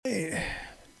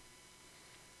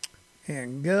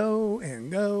and go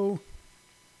and go.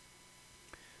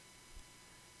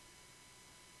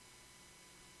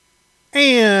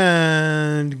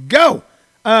 And go.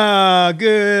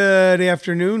 Good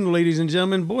afternoon, ladies and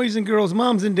gentlemen, boys and girls,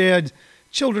 moms and dads,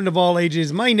 children of all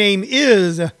ages. My name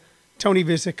is Tony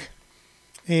Visick,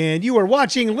 and you are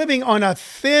watching Living on a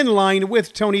Thin Line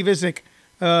with Tony Visick.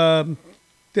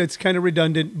 That's kind of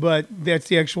redundant, but that's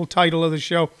the actual title of the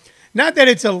show. Not that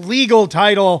it's a legal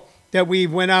title that we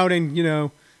went out and,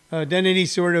 done any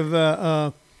sort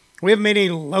of, we haven't made any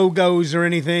logos or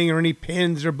anything or any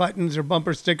pins or buttons or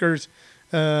bumper stickers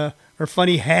or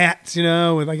funny hats,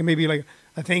 with maybe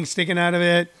a thing sticking out of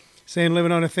it saying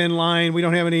living on a thin line. We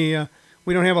don't have any,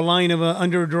 we don't have a line of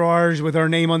underdrawers with our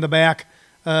name on the back.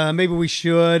 Maybe we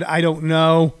should. I don't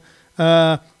know.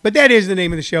 But that is the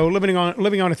name of the show, Living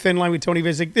on a Thin Line with Tony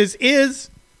Visick. This is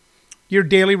your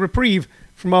daily reprieve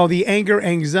from all the anger,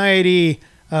 anxiety,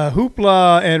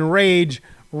 hoopla, and rage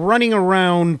running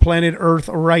around planet Earth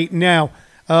right now.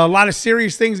 A lot of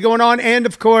serious things going on, and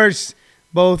of course,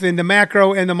 both in the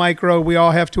macro and the micro, we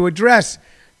all have to address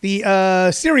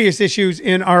the serious issues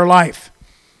in our life.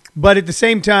 But at the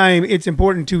same time, it's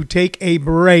important to take a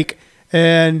break,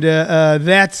 and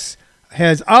that's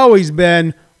has always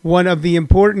been one of the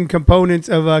important components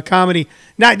of comedy.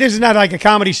 Now, this is not like a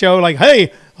comedy show like,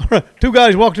 hey, two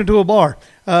guys walked into a bar.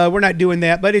 We're not doing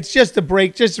that, but it's just a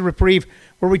break, just a reprieve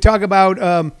where we talk about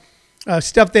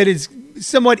stuff that is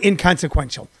somewhat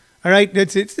inconsequential. All right?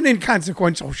 It's an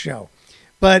inconsequential show,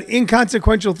 but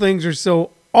inconsequential things are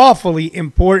so awfully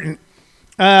important.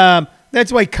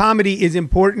 That's why comedy is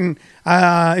important.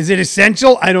 Is it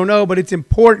essential? I don't know, but it's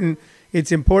important.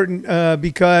 It's important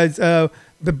because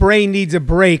the brain needs a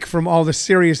break from all the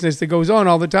seriousness that goes on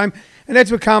all the time, and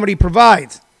that's what comedy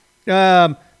provides.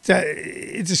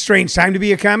 It's a strange time to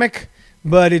be a comic,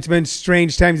 but it's been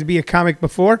strange times to be a comic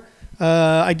before.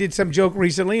 I did some joke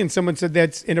recently, and someone said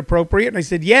that's inappropriate, and I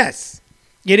said, yes,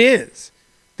 it is.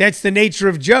 That's the nature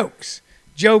of jokes.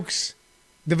 Jokes,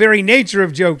 the very nature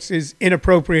of jokes is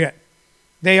inappropriate.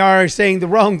 They are saying the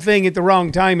wrong thing at the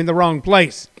wrong time in the wrong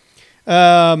place.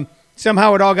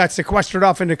 Somehow it all got sequestered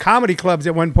off into comedy clubs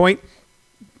at one point,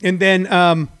 and then,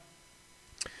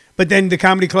 but then the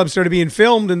comedy clubs started being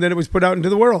filmed, and then it was put out into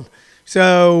the world.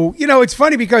 So, it's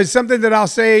funny because something that I'll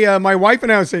say, my wife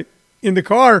and I will say in the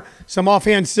car, some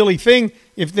offhand silly thing,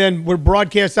 if then we're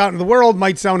broadcast out in the world,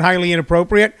 might sound highly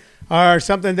inappropriate, or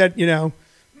something that,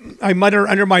 I mutter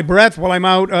under my breath while I'm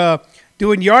out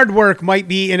doing yard work might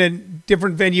be in a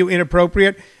different venue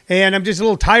inappropriate, and I'm just a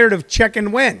little tired of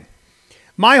checking when.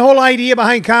 My whole idea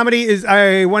behind comedy is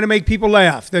I want to make people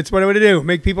laugh. That's what I want to do,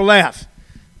 make people laugh,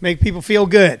 make people feel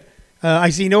good. I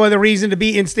see no other reason to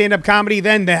be in stand-up comedy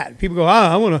than that. People go,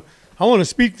 I want to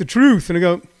speak the truth. And I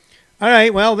go, all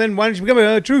right, well, then why don't you become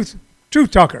a truth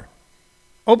talker?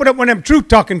 Open up one of them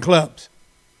truth-talking clubs.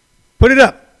 Put it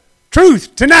up.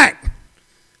 Truth tonight.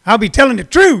 I'll be telling the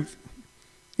truth.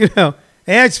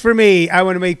 As for me, I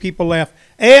want to make people laugh.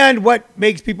 And what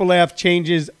makes people laugh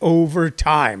changes over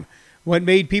time. What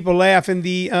made people laugh in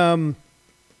the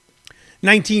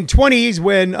 1920s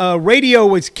when radio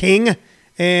was king,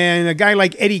 and a guy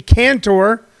like Eddie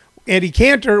Cantor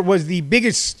was the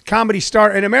biggest comedy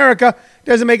star in America,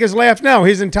 doesn't make us laugh now.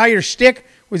 His entire shtick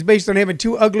was based on having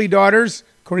two ugly daughters,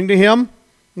 according to him,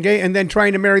 okay, and then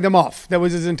trying to marry them off. That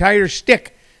was his entire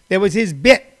shtick. That was his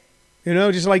bit.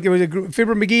 Just like there was a group,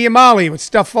 Fibber McGee and Molly, with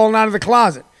stuff falling out of the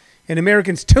closet. And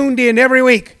Americans tuned in every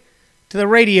week to the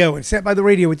radio and sat by the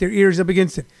radio with their ears up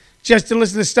against it just to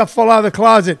listen to stuff fall out of the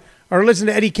closet, or listen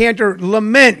to Eddie Cantor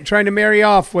lament trying to marry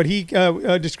off what he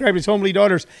described as homely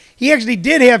daughters. He actually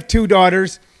did have two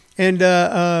daughters,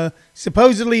 and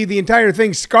supposedly the entire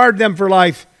thing scarred them for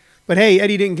life. But hey,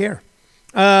 Eddie didn't care.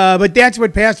 But that's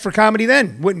what passed for comedy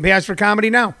then. Wouldn't pass for comedy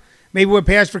now. Maybe what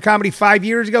passed for comedy 5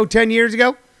 years ago, 10 years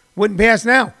ago, wouldn't pass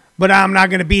now. But I'm not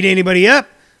going to beat anybody up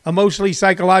emotionally,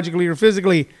 psychologically, or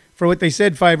physically for what they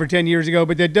said 5 or 10 years ago.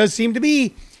 But that does seem to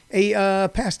be a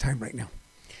pastime right now.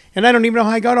 And I don't even know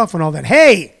how I got off on all that.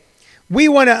 Hey, we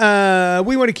want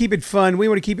to keep it fun. We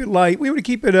want to keep it light. We want to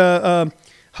keep it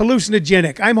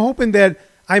hallucinogenic. I'm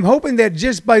hoping that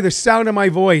just by the sound of my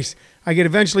voice, I could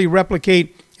eventually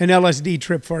replicate an LSD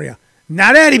trip for you.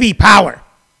 Now that'd be power.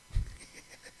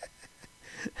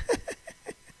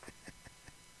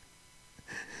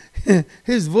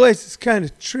 His voice is kind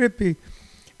of trippy.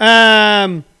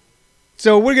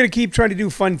 So we're going to keep trying to do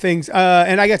fun things.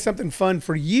 And I got something fun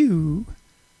for you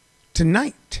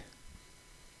tonight.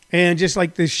 And just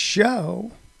like this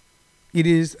show, it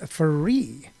is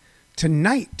free.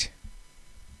 Tonight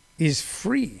is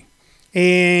free.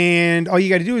 And all you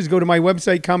got to do is go to my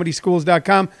website,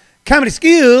 comedyschools.com.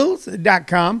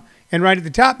 comedyskills.com. And right at the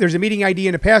top, there's a meeting ID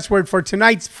and a password for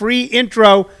tonight's free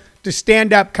intro to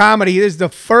stand-up comedy. This is the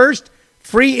first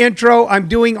free intro I'm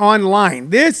doing online.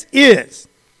 This is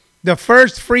the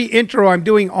first free intro I'm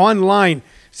doing online.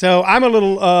 So I'm a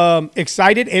little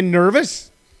excited and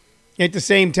nervous at the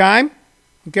same time.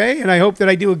 Okay, and I hope that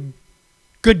I do a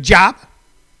good job.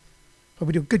 Hope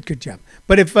we do a good job.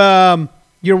 But if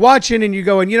you're watching and you're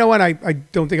going, you know what, I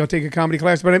don't think I'll take a comedy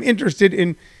class, but I'm interested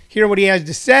in hearing what he has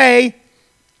to say,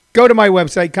 go to my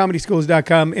website,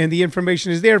 comedyschools.com, and the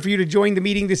information is there for you to join the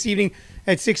meeting this evening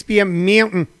at 6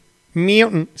 p.m.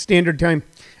 Mountain Standard Time.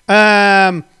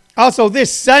 Also,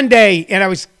 this Sunday, and I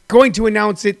was going to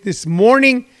announce it this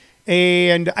morning,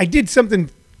 and I did something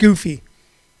goofy,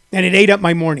 and it ate up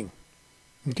my morning.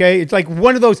 Okay? It's like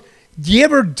one of those, do you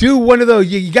ever do one of those,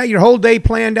 you got your whole day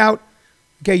planned out?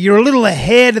 Okay, you're a little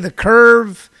ahead of the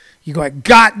curve. You go, I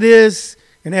got this,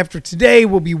 and after today,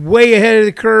 we'll be way ahead of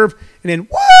the curve, and then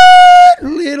what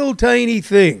little tiny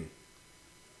thing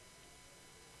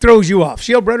throws you off?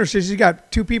 Shale Brenner says she's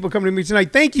got 2 people coming to me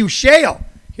tonight. Thank you, Shale.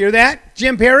 Hear that?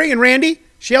 Jim Perry and Randy.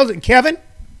 Shale's and Kevin.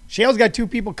 Shale's got 2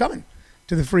 people coming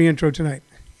to the free intro tonight.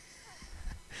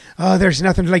 Oh, there's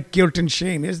nothing like guilt and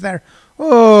shame, is there?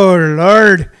 Oh,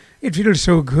 Lord. It feels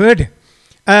so good.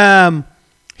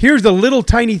 Here's the little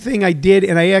tiny thing I did,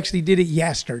 and I actually did it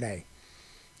yesterday,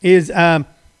 is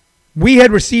we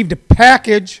had received a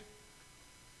package.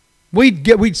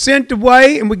 We'd sent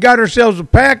away, and we got ourselves a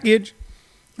package,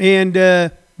 and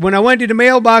when I went to the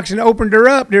mailbox and opened her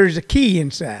up, there's a key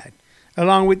inside,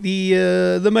 along with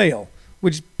the mail,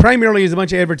 which primarily is a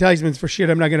bunch of advertisements for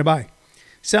shit I'm not going to buy.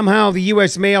 Somehow the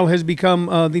U.S. mail has become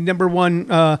the number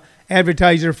one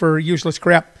advertiser for useless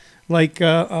crap, like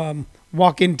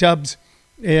walk-in tubs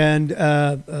and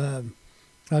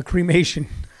cremation.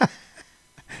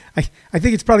 I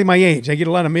think it's probably my age. I get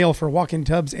a lot of mail for walk-in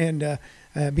tubs and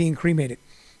being cremated,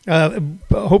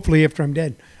 hopefully after I'm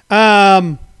dead.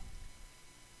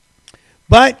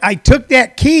 But I took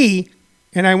that key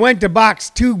and I went to box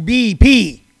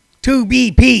 2BP,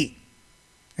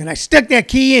 and I stuck that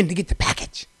key in to get the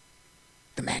package,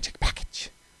 the magic package.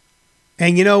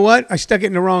 And you know what? I stuck it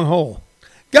in the wrong hole.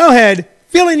 Go ahead,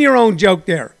 fill in your own joke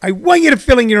there. I want you to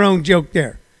fill in your own joke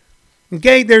there.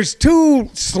 Okay, there's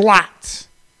 2 slots.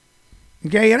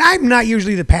 Okay, and I'm not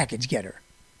usually the package getter.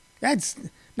 That's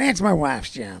my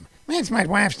wife's job. That's my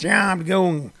wife's job to go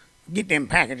and get them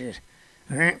packages.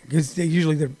 All right, because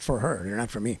they're for her. They're not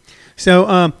for me.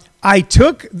 So I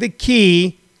took the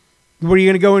key where you're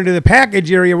going to go into the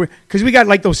package area, because we got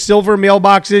like those silver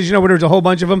mailboxes, where there's a whole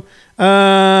bunch of them.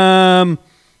 And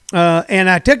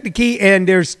I took the key, and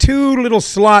there's 2 little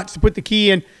slots to put the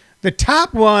key in. The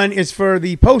top one is for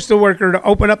the postal worker to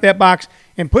open up that box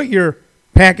and put your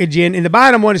package in, and the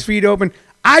bottom one is for you to open.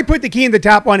 I put the key in the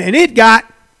top one, and it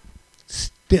got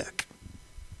stuck.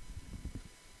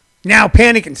 Now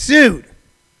panic ensued.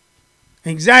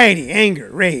 Anxiety,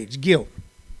 anger, rage, guilt.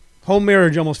 Whole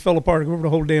marriage almost fell apart over the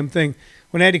whole damn thing.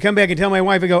 When I had to come back and tell my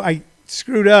wife, I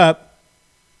screwed up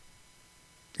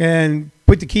and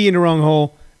put the key in the wrong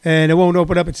hole, and it won't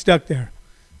open up. It's stuck there.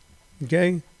 Okay?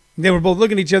 And they were both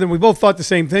looking at each other, and we both thought the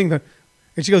same thing. And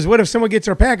she goes, what if someone gets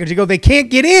our package? I go, they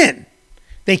can't get in.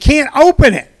 They can't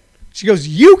open it. She goes,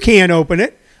 you can't open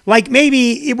it. Like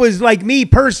maybe it was like me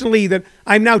personally that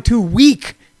I'm now too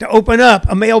weak to open up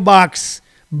a mailbox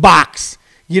box,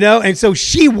 and so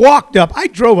she walked up. I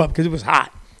drove up because it was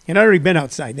hot, and I'd already been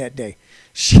outside that day.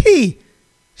 She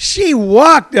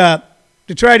walked up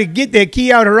to try to get that key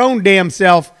out her own damn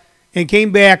self, and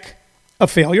came back a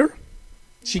failure.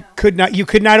 You could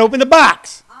not open the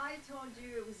box. I told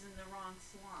you it was in the wrong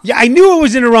slot. Yeah, I knew it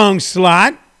was in the wrong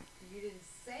slot. You didn't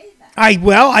say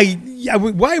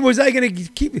that. Why was I going to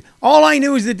keep? All I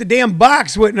knew is that the damn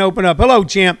box wouldn't open up. Hello,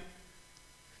 champ.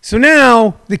 So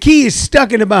now the key is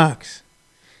stuck in the box,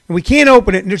 and we can't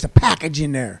open it, and there's a package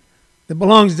in there that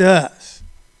belongs to us.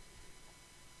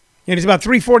 And it's about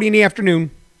 3:40 in the afternoon.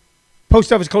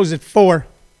 Post office closes at 4.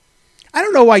 I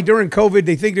don't know why during COVID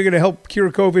they think they're going to help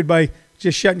cure COVID by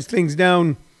just shutting things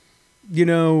down,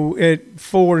 at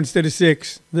 4 instead of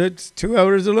 6. That's 2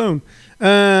 hours alone.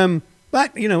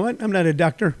 But you know what? I'm not a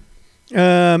doctor.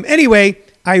 Anyway,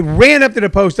 I ran up to the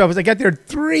post office. I got there at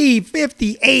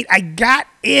 3:58. I got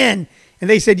in, and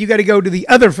they said, you got to go to the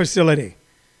other facility,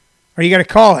 or you got to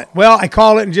call it. Well, I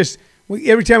call it, and just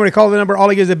every time when I call the number, all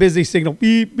I get is a busy signal.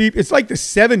 Beep, beep. It's like the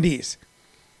 70s,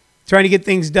 trying to get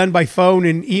things done by phone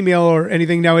and email or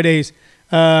anything nowadays.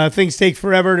 Things take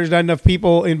forever. There's not enough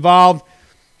people involved.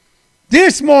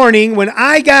 This morning, when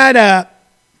I got up,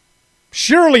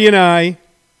 Shirley and I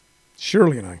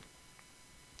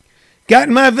got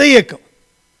in my vehicle,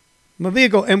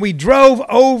 and we drove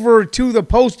over to the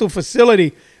postal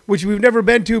facility, which we've never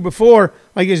been to before,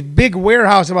 like this big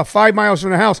warehouse about 5 miles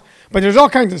from the house. But there's all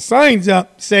kinds of signs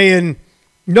up saying,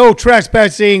 no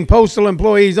trespassing, postal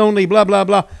employees only, blah, blah,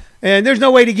 blah. And there's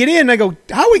no way to get in. And I go,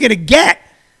 how are we going to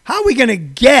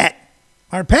get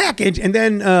our package? And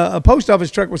then a post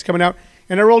office truck was coming out,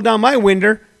 and I rolled down my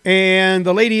window, and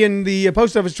the lady in the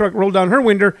post office truck rolled down her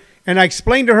window, and I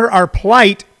explained to her our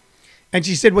plight. And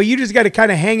she said, well, you just got to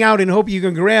kind of hang out and hope you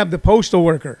can grab the postal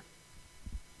worker.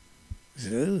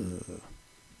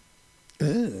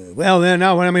 Well, then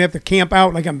now I'm going to have to camp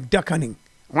out like I'm duck hunting.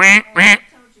 I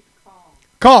told you to call.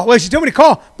 Call. Well, she told me to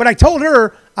call, but I told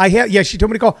her she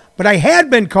told me to call, but I had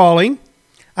been calling,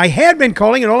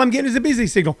 and all I'm getting is a busy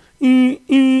signal. And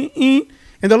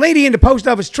the lady in the post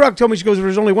office truck told me, she goes,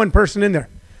 there's only one person in there.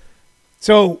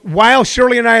 So while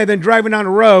Shirley and I are then driving down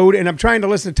the road, and I'm trying to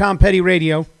listen to Tom Petty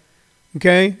radio,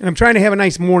 okay, and I'm trying to have a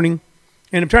nice morning,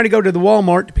 and I'm trying to go to the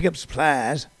Walmart to pick up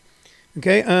supplies,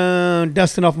 okay,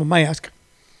 dusting off my mask,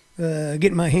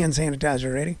 getting my hand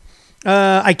sanitizer ready.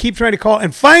 I keep trying to call,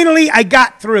 and finally I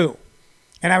got through.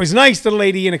 And I was nice to the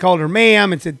lady, and I called her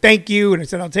ma'am and said thank you, and I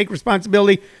said I'll take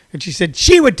responsibility. And she said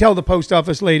she would tell the post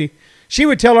office lady, she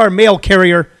would tell our mail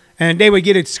carrier, and they would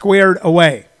get it squared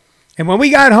away. And when we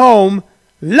got home,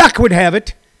 luck would have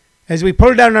it, as we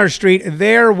pulled down our street,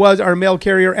 there was our mail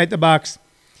carrier at the box.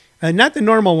 Not the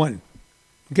normal one,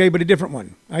 okay, but a different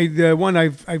one. The one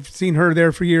I've seen her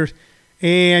there for years.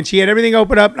 And she had everything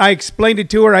open up. I explained it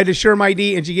to her. I had to show her my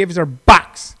ID, and she gave us our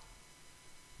box.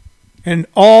 And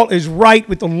all is right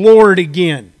with the Lord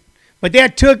again. But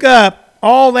that took up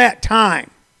all that time.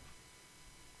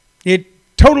 It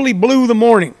totally blew the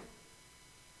morning.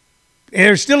 And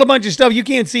there's still a bunch of stuff. You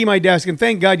can't see my desk, and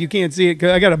thank God you can't see it because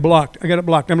I got it blocked.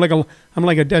 I'm like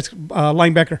a desk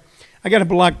linebacker. I got it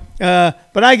blocked.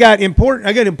 But I got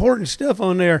important stuff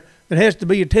on there that has to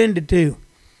be attended to.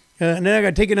 And then I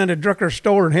got to take it into Drucker's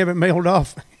store and have it mailed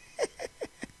off.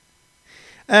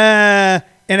 And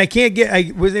I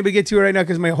wasn't able to get to it right now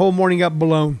because my whole morning got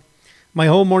blown.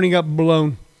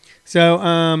 So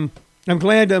I'm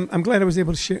glad I was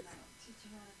able to share.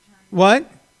 What?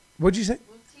 What'd you say?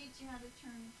 We'll teach you how to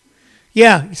turn a key.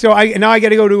 Yeah. So now I got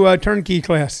to go to a turnkey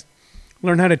class,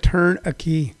 learn how to turn a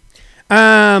key.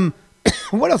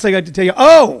 What else I got to tell you?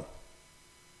 Oh,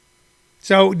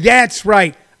 so that's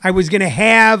right. I was going to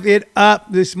have it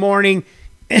up this morning,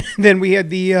 and then we had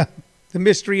the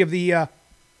mystery of the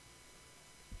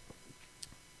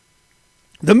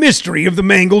mystery of the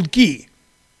mangled key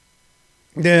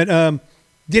that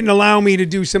didn't allow me to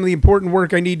do some of the important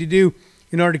work I need to do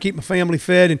in order to keep my family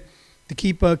fed and to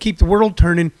keep the world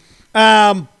turning.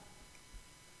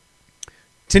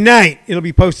 Tonight, it'll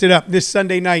be posted up this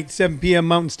Sunday night, 7 p.m.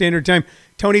 Mountain Standard Time.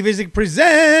 Tony Visick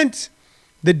presents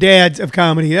the Dads of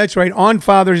Comedy. That's right. On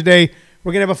Father's Day,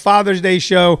 we're going to have a Father's Day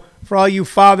show for all you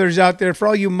fathers out there, for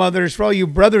all you mothers, for all you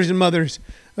brothers and mothers,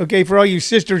 okay, for all you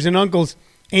sisters and uncles,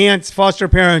 aunts, foster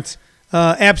parents,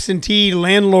 absentee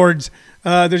landlords.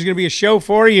 There's going to be a show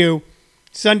for you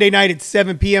Sunday night at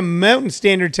 7 p.m. Mountain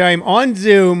Standard Time on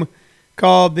Zoom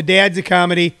called The Dads of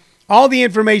Comedy. All the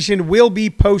information will be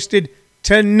posted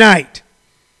tonight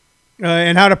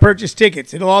and how to purchase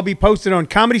tickets. It'll all be posted on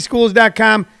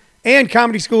ComedySchools.com and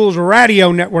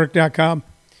ComedySchoolsRadioNetwork.com.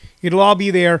 It'll all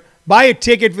be there. Buy a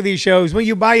ticket for these shows. When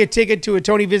you buy a ticket to a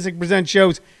Tony Visick Presents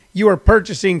shows, you are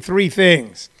purchasing three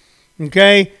things.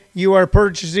 Okay? You are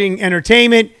purchasing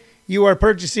entertainment. You are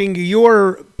purchasing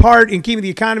your part in keeping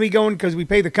the economy going because we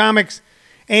pay the comics.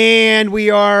 And we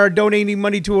are donating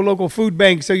money to a local food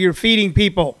bank. So you're feeding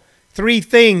people. Three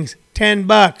things,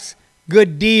 $10.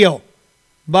 Good deal.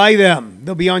 Buy them.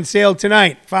 They'll be on sale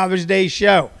tonight. Father's Day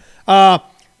show. The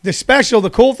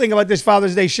cool thing about this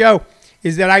Father's Day show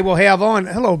is that I will have on,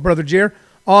 hello, Brother Jer,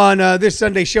 on this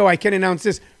Sunday show, I can announce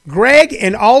this, Greg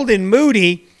and Alden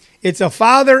Moody. It's a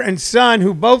father and son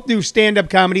who both do stand-up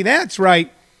comedy. That's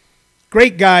right.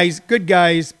 Great guys, good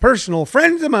guys, personal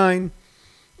friends of mine.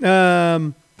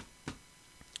 They're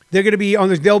going to be on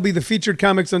this. They'll be the featured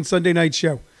comics on Sunday night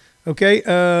show.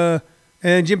 Okay.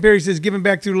 And Jim Perry says, giving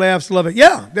back through laughs, love it.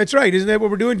 Yeah, that's right. Isn't that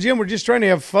what we're doing, Jim? We're just trying to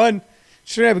have fun.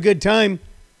 Just trying to have a good time.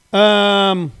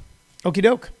 Okie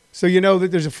doke. So you know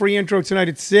that there's a free intro tonight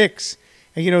at 6.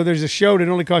 And you know there's a show that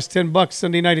only costs $10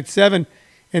 Sunday night at 7.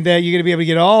 And that you're going to be able to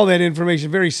get all that information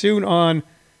very soon on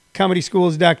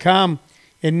ComedySchools.com.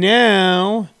 And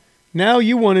now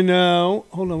you want to know.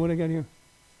 Hold on, what I got here?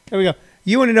 There we go.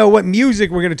 You want to know what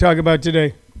music we're going to talk about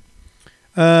today.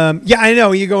 Yeah, I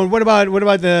know. You're going, what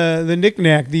about the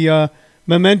knick-knack, the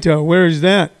memento? Where is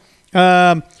that?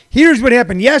 here's what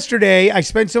happened. Yesterday, I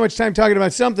spent so much time talking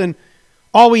about something.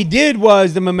 All we did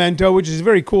was the Memento, which is a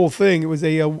very cool thing. It was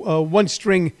a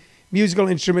one-string musical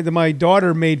instrument that my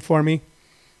daughter made for me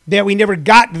that we never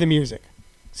got to the music.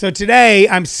 So today,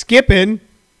 I'm skipping,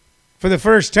 for the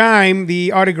first time,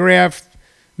 the autographed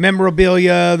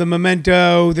memorabilia, the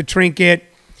Memento, the trinket.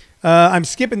 I'm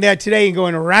skipping that today and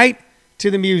going right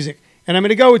to the music. And I'm going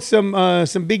to go with some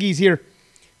biggies here.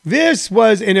 This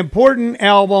was an important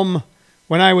album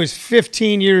when I was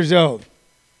 15 years old.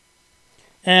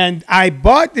 And I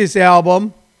bought this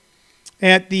album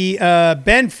at the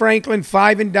Ben Franklin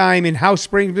Five and Dime in House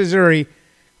Springs, Missouri,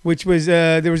 which was,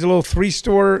 there was a little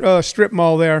three-store strip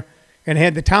mall there, and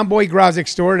had the Tomboy Grozik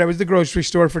store. That was the grocery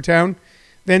store for town.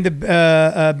 Then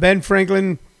the Ben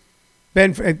Franklin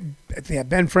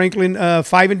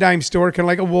Five and Dime store, kind of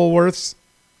like a Woolworths.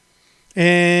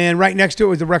 And right next to it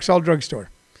was the Rexall drugstore.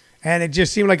 And it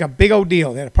just seemed like a big old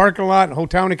deal. They had a parking lot and a whole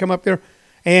town to come up there.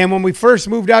 And when we first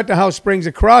moved out to House Springs,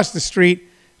 across the street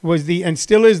was and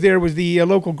still is there, was the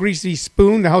local Greasy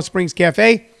Spoon, the House Springs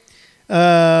Cafe.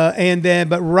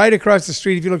 But right across the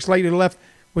street, if you look slightly to the left,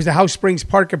 was the House Springs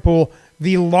Park and Pool,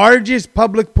 the largest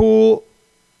public pool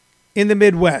in the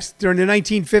Midwest. During the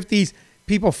 1950s,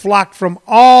 people flocked from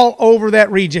all over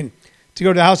that region to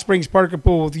go to the House Springs Park and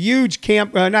Pool with huge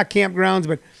not campgrounds,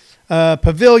 but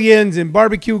pavilions and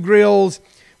barbecue grills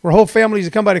where whole families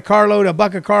would come by the carload, a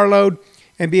bucket carload,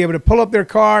 and be able to pull up their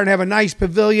car and have a nice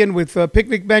pavilion with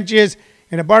picnic benches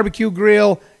and a barbecue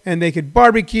grill, and they could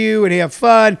barbecue and have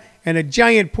fun, and a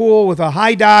giant pool with a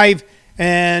high dive.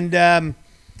 And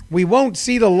we won't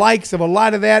see the likes of a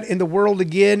lot of that in the world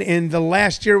again. And the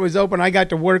last year it was open, I got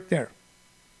to work there.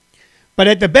 But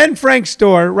at the Ben Frank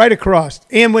store right across,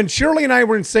 and when Shirley and I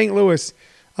were in St. Louis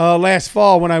last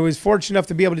fall, when I was fortunate enough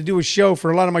to be able to do a show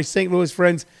for a lot of my St. Louis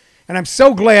friends, and I'm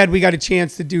so glad we got a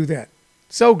chance to do that.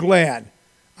 So glad.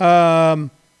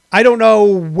 I don't know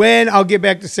when I'll get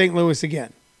back to St. Louis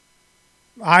again.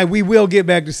 We will get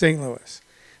back to St. Louis.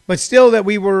 But still that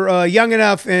we were young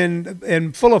enough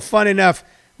and full of fun enough.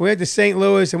 We went to St.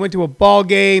 Louis and went to a ball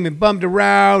game and bummed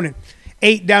around and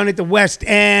ate down at the West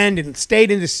End and stayed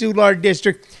in the Soulard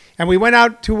District. And we went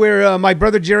out to where my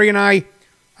brother Jerry and I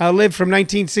lived from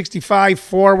 1965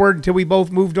 forward until we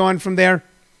both moved on from there.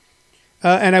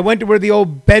 And I went to where the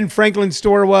old Ben Franklin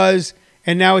store was,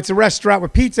 and now it's a restaurant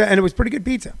with pizza, and it was pretty good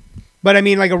pizza. But I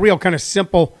mean, like a real kind of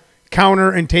simple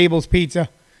counter and tables pizza.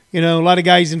 You know, a lot of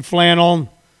guys in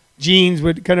flannel, jeans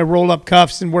with kind of roll-up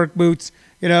cuffs and work boots.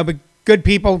 You know, but good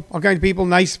people, all kinds of people,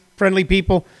 nice, friendly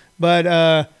people,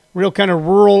 but real kind of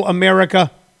rural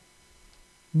America.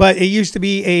 But it used to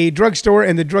be a drugstore,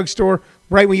 and the drugstore,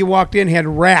 right when you walked in, had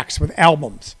racks with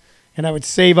albums. And I would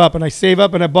save up, and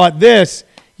I bought this.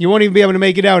 You won't even be able to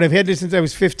make it out. I've had this since I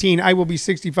was 15. I will be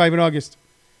 65 in August.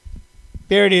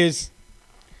 There it is.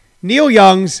 Neil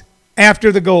Young's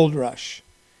After the Gold Rush.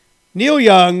 Neil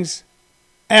Young's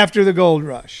After the Gold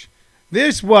Rush.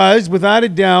 This was, without a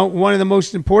doubt, one of the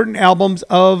most important albums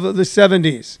of the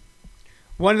 70s.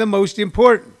 One of the most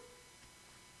important.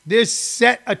 This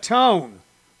set a tone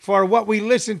for what we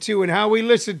listen to and how we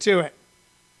listen to it.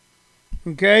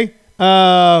 Okay?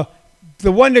 The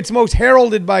one that's most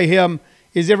heralded by him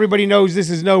is Everybody Knows This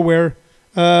Is Nowhere.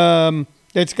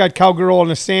 That's got Cowgirl in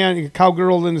the Sand.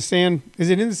 Cowgirl in the Sand. Is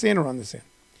it in the sand or on the sand?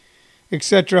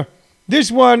 Etc. This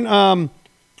one,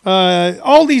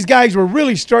 all these guys were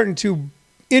really starting to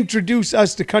introduce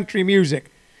us to country music.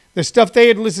 The stuff they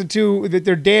had listened to, that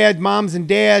their moms and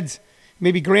dads,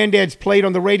 maybe granddads played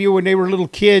on the radio when they were little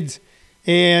kids,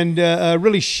 and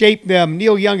really shaped them.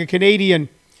 Neil Young, a Canadian,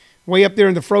 way up there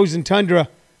in the frozen tundra,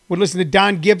 would listen to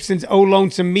Don Gibson's Oh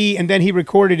Lonesome Me, and then he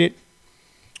recorded it.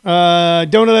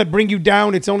 Don't Let It Bring You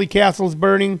Down, It's Only Castles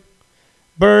Burning.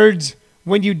 Birds,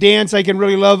 When You Dance, I Can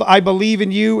Really Love, I Believe in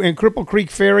You, and Cripple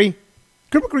Creek Ferry.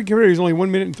 Cripple Creek Ferry is only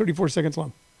 1 minute and 34 seconds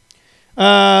long.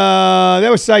 That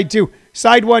was side 2.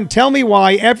 Side 1, Tell Me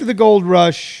Why, After the Gold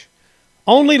Rush,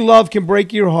 Only Love Can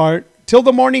Break Your Heart, Till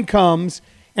the Morning Comes,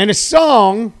 and a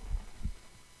song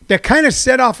that kind of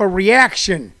set off a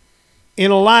reaction in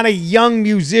a lot of young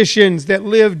musicians that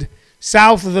lived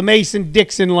south of the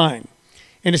Mason-Dixon line.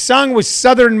 And the song was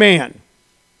Southern Man.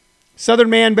 Southern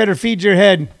Man, better feed your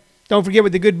head. Don't forget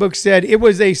what the good book said. It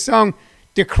was a song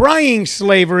decrying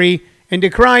slavery and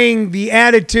decrying the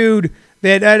attitude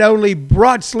that had only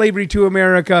brought slavery to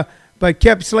America, but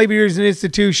kept slavery as an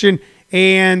institution,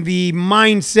 and the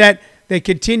mindset that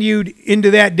continued into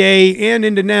that day and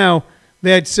into now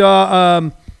that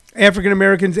saw African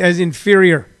Americans as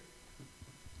inferior.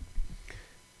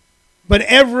 But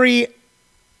every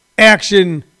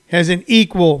action has an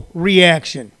equal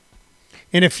reaction.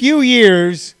 In a few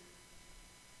years,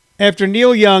 after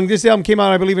Neil Young, this album came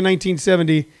out, I believe, in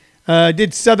 1970,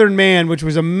 did Southern Man, which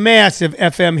was a massive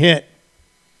FM hit.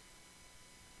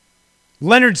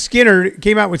 Leonard Skinner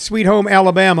came out with Sweet Home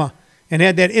Alabama and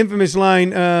had that infamous line,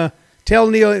 tell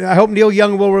Neil, I hope Neil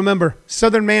Young will remember,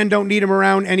 Southern Man don't need him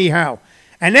around anyhow.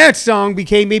 And that song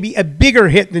became maybe a bigger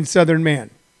hit than Southern Man.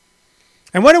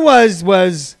 And what it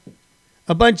was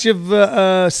a bunch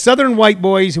of Southern white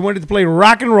boys who wanted to play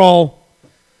rock and roll,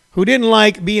 who didn't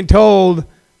like being told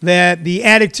that the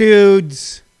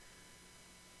attitudes,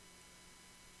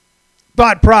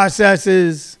 thought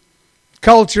processes,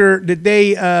 culture that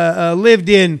they lived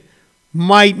in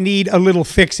might need a little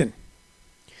fixing.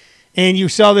 And you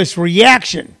saw this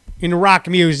reaction in rock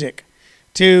music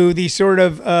to the sort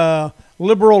of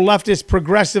liberal leftist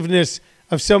progressiveness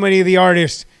of so many of the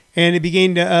artists, and it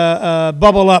began to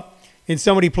bubble up in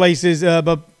so many places,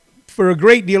 but for a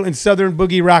great deal in Southern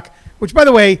boogie rock, which, by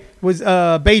the way, was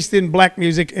based in black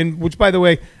music, and which, by the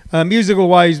way,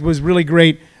 musical-wise was really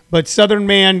great. But Southern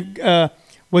Man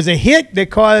was a hit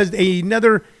that caused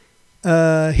another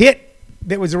hit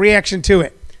that was a reaction to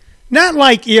it. Not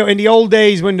like, in the old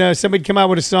days when somebody'd come out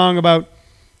with a song about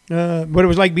what it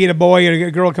was like being a boy, and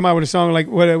a girl come out with a song like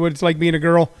what it's like being a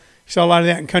girl. You saw a lot of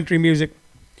that in country music.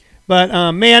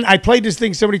 But, man, I played this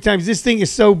thing so many times. This thing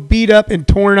is so beat up and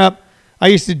torn up. I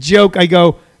used to joke. I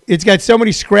go, it's got so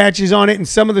many scratches on it, and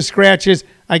some of the scratches,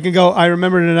 I can go, I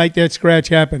remember the night that scratch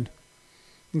happened.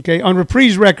 Okay, on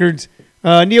Reprise Records,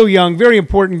 Neil Young, very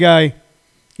important guy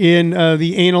in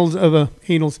the annals of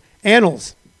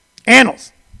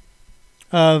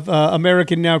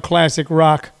American now classic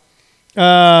rock.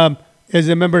 As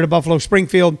a member of Buffalo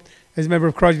Springfield, as a member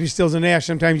of Crosby, Stills, and Nash,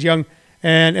 sometimes Young,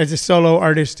 and as a solo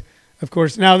artist, of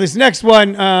course. Now, this next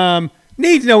one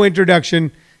needs no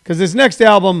introduction, because this next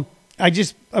album, I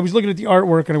was looking at the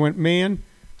artwork, and I went, man,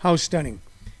 how stunning.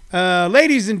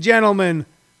 Ladies and gentlemen,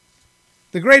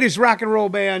 the greatest rock and roll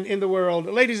band in the world.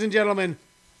 Ladies and gentlemen,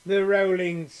 the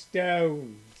Rolling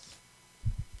Stones.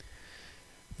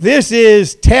 This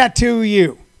is Tattoo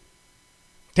You.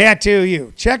 Tattoo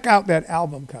You. Check out that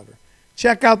album cover.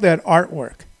 Check out that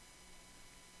artwork.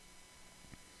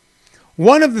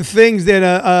 One of the things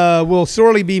that will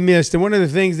sorely be missed, and one of the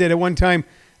things that at one time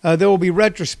there will be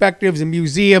retrospectives and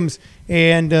museums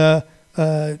and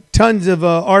tons of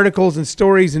articles and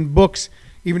stories and books,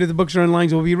 even if the books are online,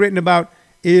 will be written about,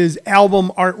 is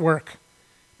album artwork.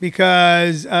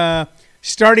 Because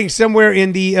starting somewhere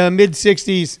in the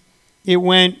mid-'60s,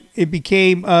 it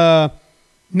became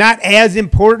not as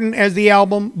important as the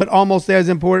album, but almost as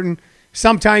important.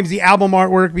 Sometimes the album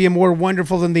artwork being more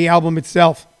wonderful than the album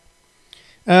itself.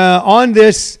 On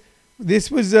this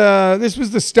was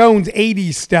the Stones'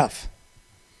 80s stuff.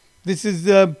 This is,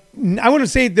 I want to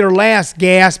say, their last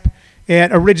gasp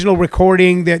at original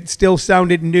recording that still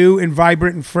sounded new and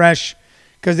vibrant and fresh,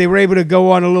 because they were able to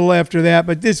go on a little after that.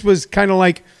 But this was kind of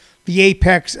like the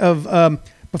apex of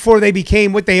before they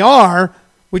became what they are,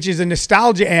 which is a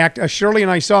nostalgia act. Shirley and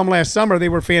I saw them last summer. They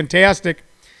were fantastic.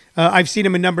 I've seen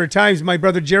them a number of times. My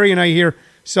brother Jerry and I here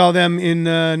saw them in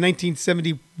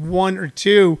 1971 or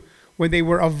 2 when they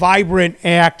were a vibrant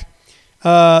act.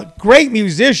 Great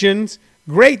musicians,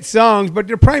 great songs, but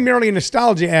they're primarily a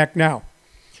nostalgia act now.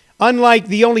 Unlike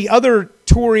the only other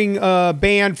touring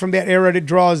band from that era that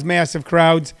draws massive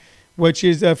crowds, which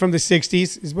is from the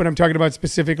 60s, is what I'm talking about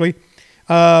specifically.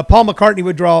 Paul McCartney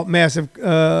would draw massive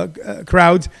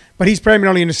crowds, but he's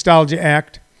primarily a nostalgia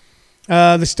act.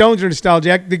 The Stones are a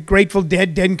nostalgia act. The Grateful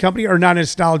Dead, Dead and Company are not a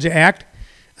nostalgia act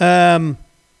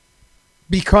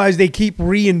because they keep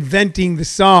reinventing the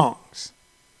songs.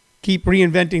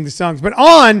 But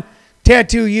on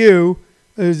Tattoo You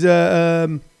is,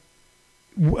 of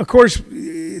course,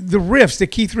 the riffs that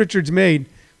Keith Richards made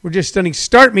were just stunning.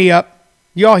 Start Me Up.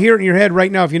 You all hear it in your head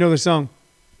right now if you know the song.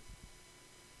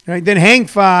 All right, then Hang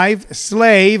Five,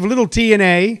 Slave, Little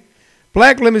T&A,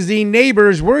 Black Limousine,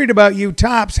 Neighbors, Worried About You,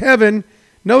 Tops, Heaven,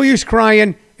 No Use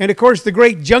Crying, and of course the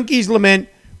great Junkie's Lament,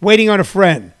 Waiting on a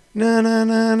Friend. Na na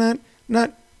na na na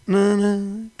na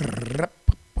na.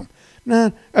 Na.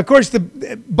 Of course,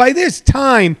 by this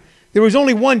time there was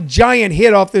only one giant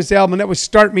hit off this album, and that was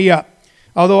Start Me Up.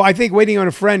 Although I think Waiting on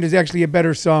a Friend is actually a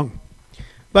better song.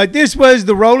 But this was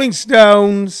the Rolling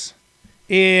Stones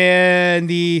in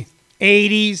the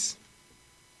 80s.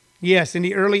 Yes, in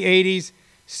the early 80s.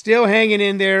 Still hanging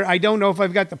in there. I don't know if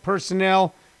I've got the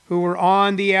personnel who were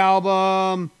on the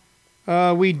album.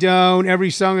 We don't. Every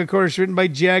song, of course, written by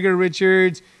Jagger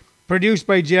Richards, produced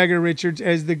by Jagger Richards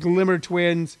as the Glimmer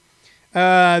Twins.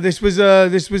 This was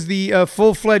the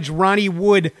full-fledged Ronnie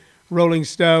Wood Rolling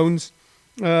Stones.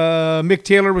 Mick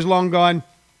Taylor was long gone.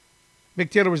 Mick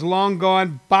Taylor was long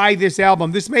gone by this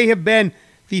album. This may have been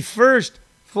the first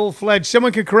full-fledged,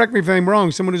 someone can correct me if I'm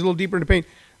wrong, someone who's a little deeper in the paint,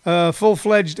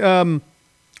 full-fledged,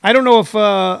 I don't know if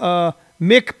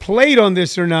Mick played on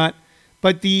this or not,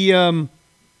 but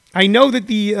I know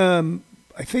that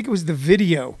I think it was the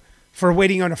video for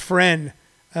Waiting on a Friend,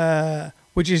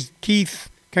 which is Keith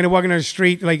kind of walking down the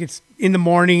street, like it's in the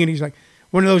morning, and he's like,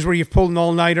 one of those where you've pulled an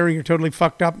all-nighter and you're totally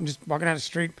fucked up and just walking down the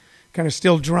street, kind of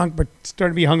still drunk, but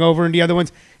starting to be hungover, and the other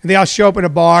ones. And they all show up in a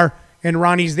bar, and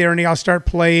Ronnie's there, and they all start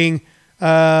playing.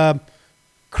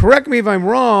 Correct me if I'm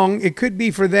wrong. It could be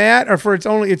for that, or for It's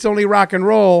Only Rock and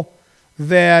Roll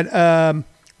that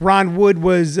Ron Wood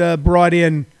was brought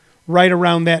in right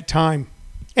around that time.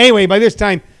 Anyway, by this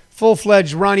time,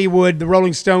 full-fledged Ronnie Wood, the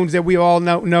Rolling Stones that we all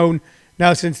known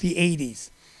now since the 80s.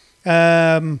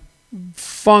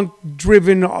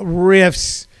 Funk-driven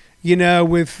riffs,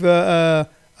 with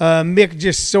Mick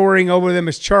just soaring over them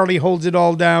as Charlie holds it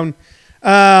all down.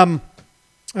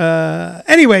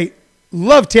 Anyway,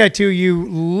 love Tattoo You.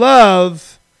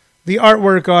 Love the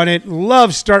artwork on it.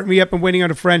 Love Start Me Up and Waiting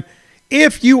on a Friend.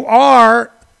 If you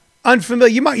are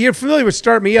unfamiliar, you're familiar with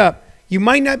Start Me Up. You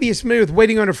might not be as familiar with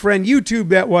Waiting on a Friend. YouTube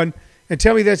that one and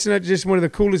tell me that's not just one of the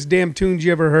coolest damn tunes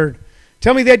you ever heard.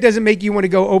 Tell me that doesn't make you want to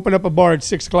go open up a bar at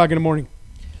 6 o'clock in the morning.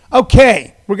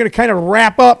 Okay, we're going to kind of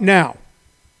wrap up now.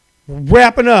 We're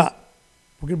wrapping up.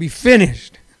 We're going to be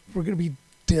finished. We're going to be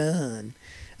done.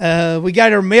 We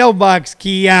got our mailbox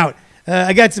key out.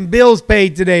 I got some bills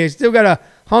paid today. I still got a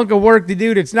hunk of work to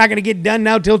do that's not going to get done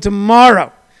now till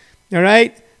tomorrow. All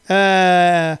right?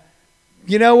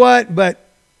 You know what? But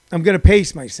I'm going to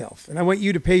pace myself, and I want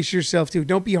you to pace yourself too.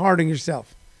 Don't be hard on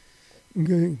yourself.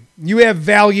 Okay? You have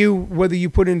value whether you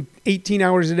put in 18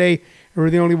 hours a day or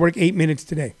they only work 8 minutes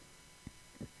today.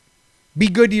 Be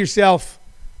good to yourself.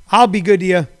 I'll be good to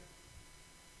you.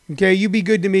 Okay? You be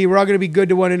good to me. We're all going to be good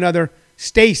to one another.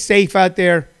 Stay safe out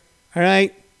there. All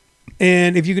right?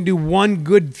 And if you can do one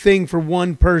good thing for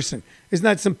one person, it's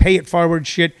not some pay it forward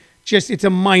shit. Just it's a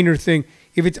minor thing.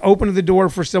 If it's opening the door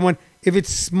for someone, if it's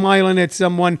smiling at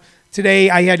someone. Today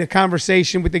I had a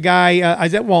conversation with the guy. I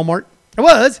was at Walmart. I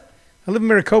live in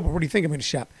Maricopa. Where do you think I'm going to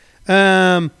shop?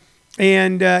 Having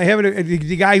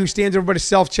the guy who stands over by the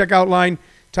self-checkout line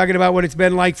talking about what it's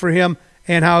been like for him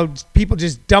and how people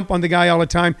just dump on the guy all the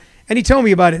time. And he told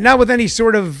me about it, not with any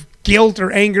sort of guilt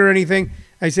or anger or anything.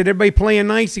 I said, everybody playing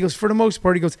nice? He goes, for the most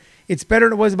part. He goes, it's better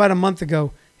than it was about a month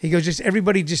ago. He goes, just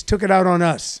everybody just took it out on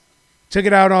us. Took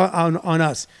it out on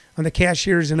us, on the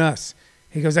cashiers and us.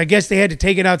 He goes, I guess they had to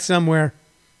take it out somewhere,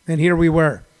 and here we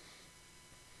were.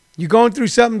 You going through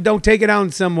something, don't take it out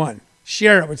on someone.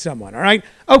 Share it with someone, all right?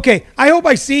 Okay, I hope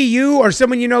I see you or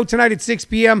someone you know tonight at 6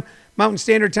 p.m. Mountain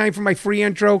Standard Time for my free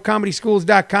intro.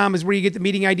 ComedySchools.com is where you get the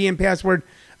meeting ID and password.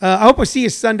 I hope I see you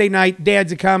Sunday night,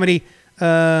 Dad's a Comedy. Do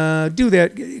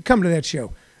that. Come to that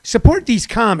show. Support these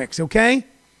comics, okay?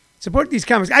 Support these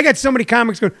comics. I got so many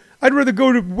comics going, I'd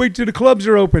rather wait till the clubs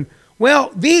are open.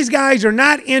 Well, these guys are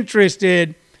not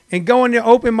interested in going to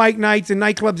open mic nights and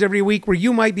nightclubs every week where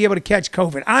you might be able to catch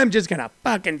COVID. I'm just going to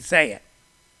fucking say it.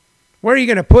 Where are you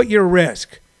going to put your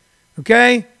risk?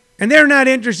 Okay? And they're not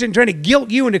interested in trying to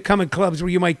guilt you into coming clubs where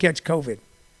you might catch COVID.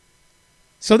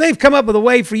 So they've come up with a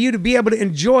way for you to be able to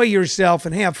enjoy yourself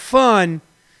and have fun,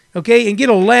 okay, and get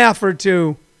a laugh or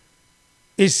two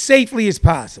as safely as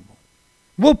possible.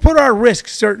 We'll put our risk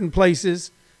certain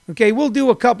places. Okay, we'll do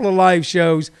a couple of live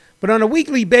shows, but on a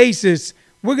weekly basis,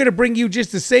 we're going to bring you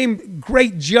just the same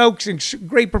great jokes and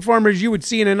great performers you would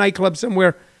see in a nightclub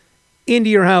somewhere into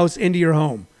your house, into your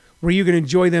home, where you can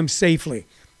enjoy them safely.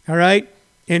 All right?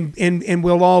 And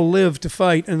we'll all live to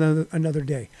fight another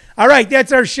day. All right,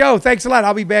 that's our show. Thanks a lot.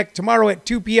 I'll be back tomorrow at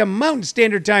 2 p.m. Mountain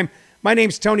Standard Time. My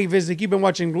name's Tony Visick. You've been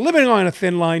watching Living on a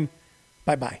Thin Line.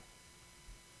 Bye-bye.